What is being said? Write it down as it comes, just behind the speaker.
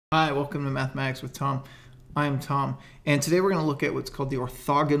Hi, welcome to Mathematics with Tom. I'm Tom, and today we're going to look at what's called the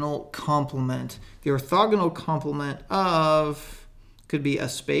orthogonal complement. The orthogonal complement of, could be a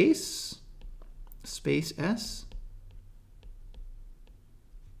space S,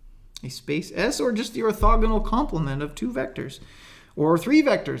 a space S, or just the orthogonal complement of two vectors, or three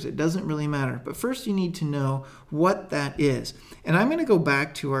vectors. It doesn't really matter. But first you need to know what that is. And I'm going to go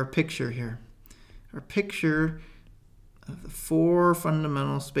back to our picture here. Our picture of the four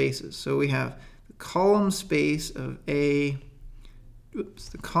fundamental spaces. So we have the column space of A,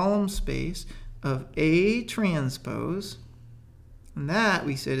 the column space of A transpose, and that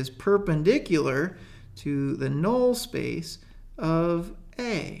we said is perpendicular to the null space of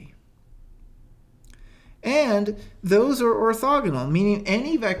A. And those are orthogonal, meaning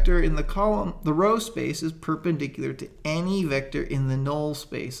any vector in the column, the row space, is perpendicular to any vector in the null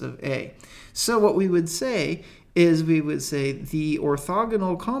space of A. So what we would say is we would say the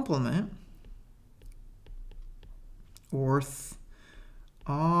orthogonal complement,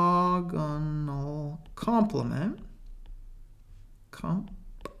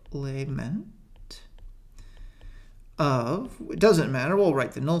 of, it doesn't matter, we'll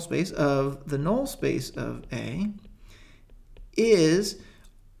write the null space of A, is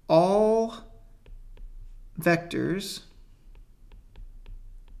all vectors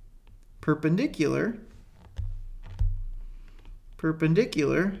perpendicular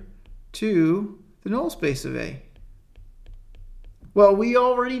to the null space of A. Well, we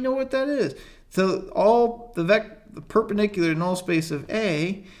already know what that is. So all the perpendicular null space of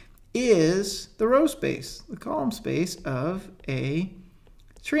A is the row space, the column space of A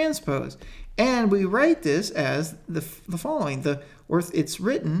transpose. And we write this as the following. It's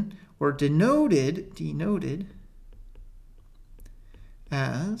written or denoted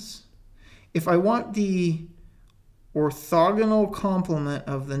as, if I want the orthogonal complement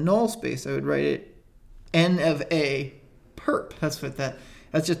of the null space, I would write it n of A perp. That's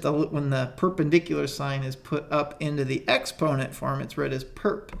just when the perpendicular sign is put up into the exponent form, it's read as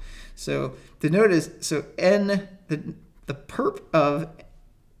perp. So n, the perp of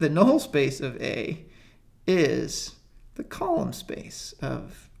the null space of A is the column space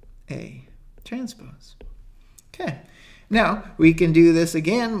of A transpose. Okay. Now, we can do this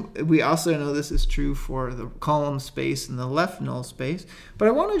again. We also know this is true for the column space and the left null space. But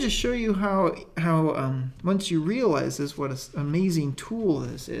I want to just show you how once you realize this, what an amazing tool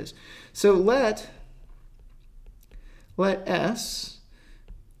this is. So let S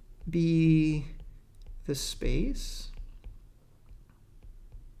be the space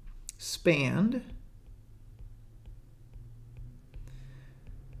spanned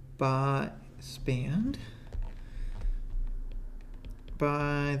by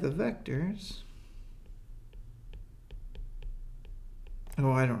the vectors.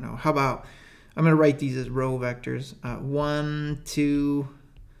 Oh, I don't know. How about, I'm going to write these as row vectors. 1, 2,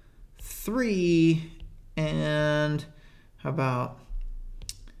 3, and how about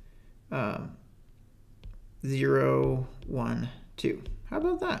 0, 1, 2. How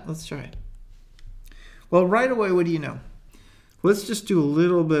about that? Let's try it. Well, right away, what do you know? Let's just do a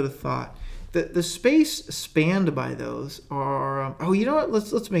little bit of thought. The space spanned by those are, oh, you know what?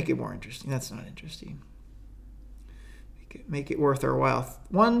 Let's make it more interesting. That's not interesting. Make it worth our while.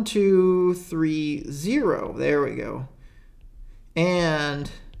 1, 2, 3, 0. There we go. And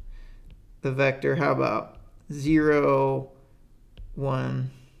the vector, how about 0,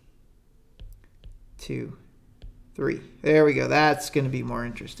 1, 2, 3. There we go. That's going to be more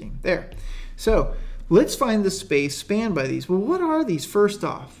interesting. There. So let's find the space spanned by these. Well, what are these first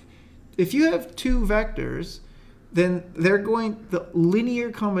off? If you have two vectors, then the linear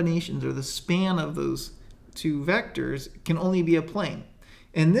combinations, or the span of those two vectors, can only be a plane.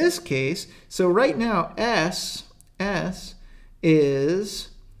 In this case, so right now S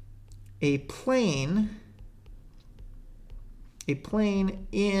is a plane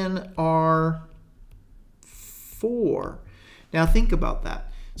in R4. Now think about that.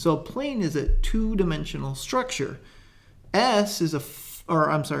 So a plane is a two-dimensional structure. S is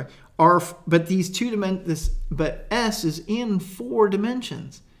but these but S is in 4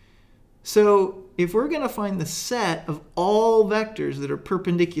 dimensions. So if we're going to find the set of all vectors that are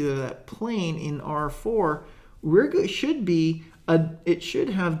perpendicular to that plane in R4, it should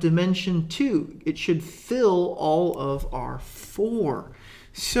have dimension 2. It should fill all of R4.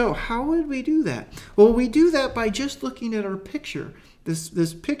 So how would we do that? Well, we do that by just looking at our picture.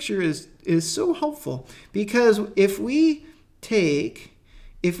 This picture is so helpful, because if we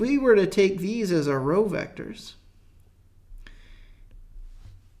were to take these as our row vectors,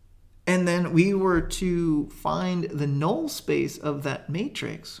 and then we were to find the null space of that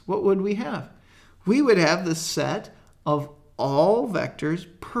matrix, what would we have? We would have the set of all vectors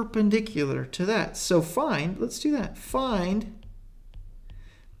perpendicular to that. So let's do that. Find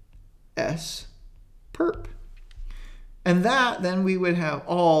S perp. And that, then we would have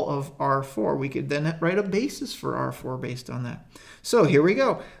all of R4. We could then write a basis for R4 based on that. So here we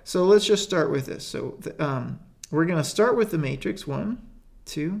go. So let's just start with this. So we're going to start with the matrix 1,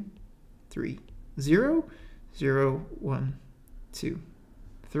 2, 3, 0, 0, 1, 2,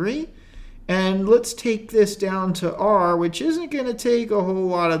 3. And let's take this down to R, which isn't going to take a whole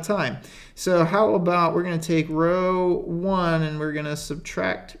lot of time. So how about we're going to take row 1 and we're going to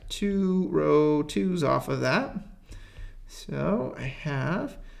subtract 2 row 2s off of that. So I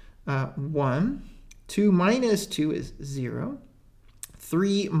have 1, 2 minus 2 is 0,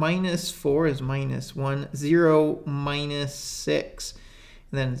 3 minus 4 is minus 1, 0 minus 6,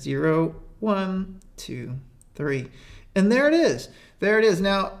 and then 0, 1, 2, 3. And there it is. There it is.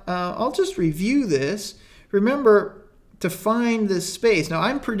 Now, I'll just review this. Remember, to find this space, now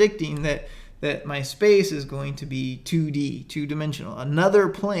I'm predicting that my space is going to be 2D, two-dimensional, another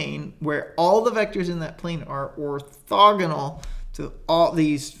plane where all the vectors in that plane are orthogonal to all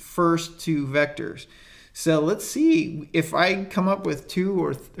these first two vectors. So let's see if I come up with 2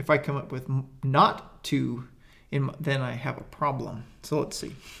 or if I come up with not 2, then I have a problem. So let's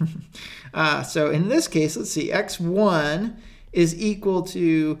see. So in this case, let's see, x1 is equal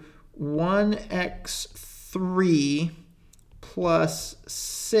to 1x3 plus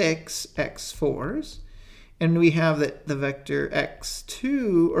 6 x4s. And we have that the vector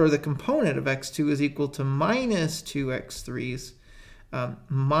x2, or the component of x2, is equal to minus 2 x3s,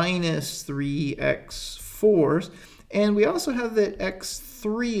 minus 3 x4s. And we also have that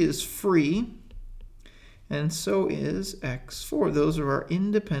x3 is free, and so is x4. Those are our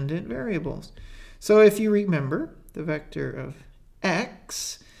independent variables. So if you remember, the vector of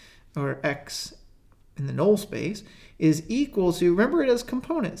x, or x in the null space, is equal to, remember it has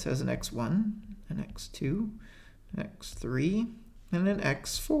components, as an x1, an x2, an x3, and an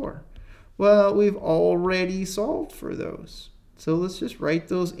x4. Well, we've already solved for those. So let's just write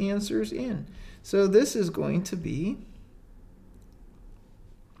those answers in. So this is going to be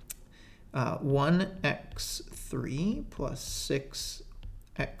 1x3 plus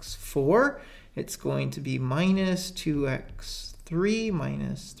 6x4. It's going to be minus 2x3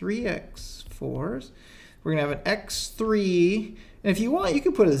 minus 3x4s. We're going to have an x3. And if you want, you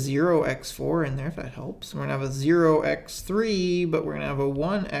could put a 0x4 in there if that helps. We're going to have a 0x3, but we're going to have a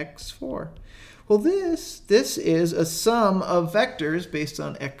 1x4. Well, this is a sum of vectors based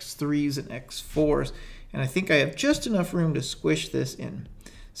on x3s and x4s. And I think I have just enough room to squish this in.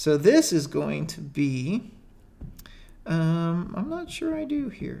 So this is going to be, I'm not sure I do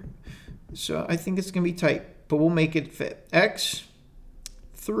here. So I think it's going to be tight, but we'll make it fit.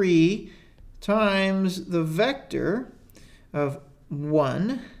 x3 times the vector of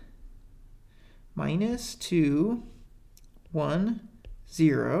 1 minus 2, 1,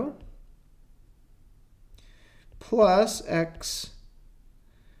 0, plus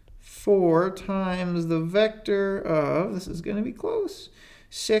x4 times the vector of, this is going to be close,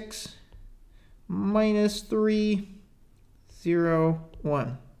 6 minus 3, 0,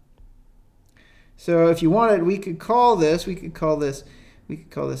 1. So if you wanted, we could call this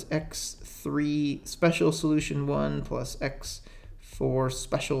x3 special solution 1 plus x4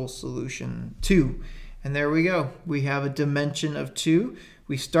 special solution 2. And there we go. We have a dimension of 2.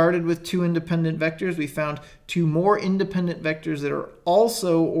 We started with 2 independent vectors. We found 2 more independent vectors that are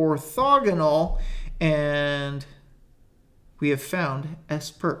also orthogonal, and we have found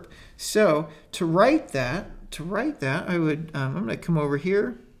S perp. So to write that, I would, I'm going to come over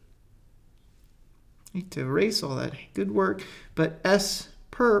here. I need to erase all that good work, but S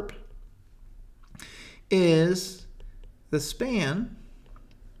perp is the span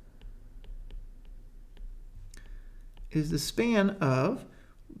of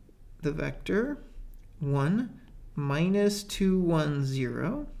the vector 1 minus 2, 1,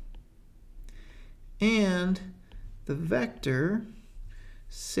 0 and the vector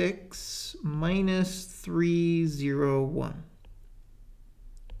 6 minus 3, 0, 1.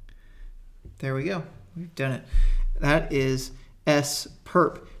 There we go. We've done it. That is S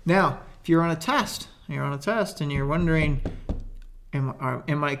perp. Now, if you're on a test, and you're wondering,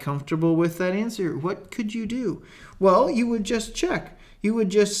 am I comfortable with that answer? What could you do? Well, you would just check. You would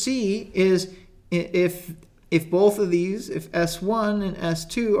just see is if both of these, if S1 and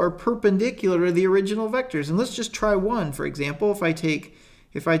S2 are perpendicular to the original vectors. And let's just try one. For example, if I take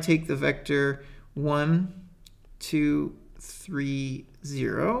the vector 1, 2, 3,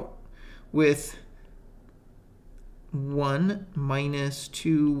 0, with 1 minus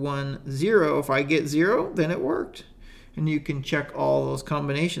 2, 1, 0. If I get 0, then it worked. And you can check all those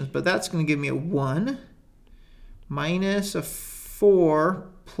combinations. But that's going to give me a 1 minus a 4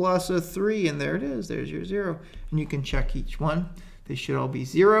 plus a 3. And there it is. There's your 0. And you can check each one. They should all be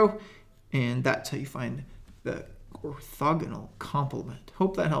 0. And that's how you find the orthogonal complement.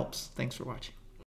 Hope that helps. Thanks for watching.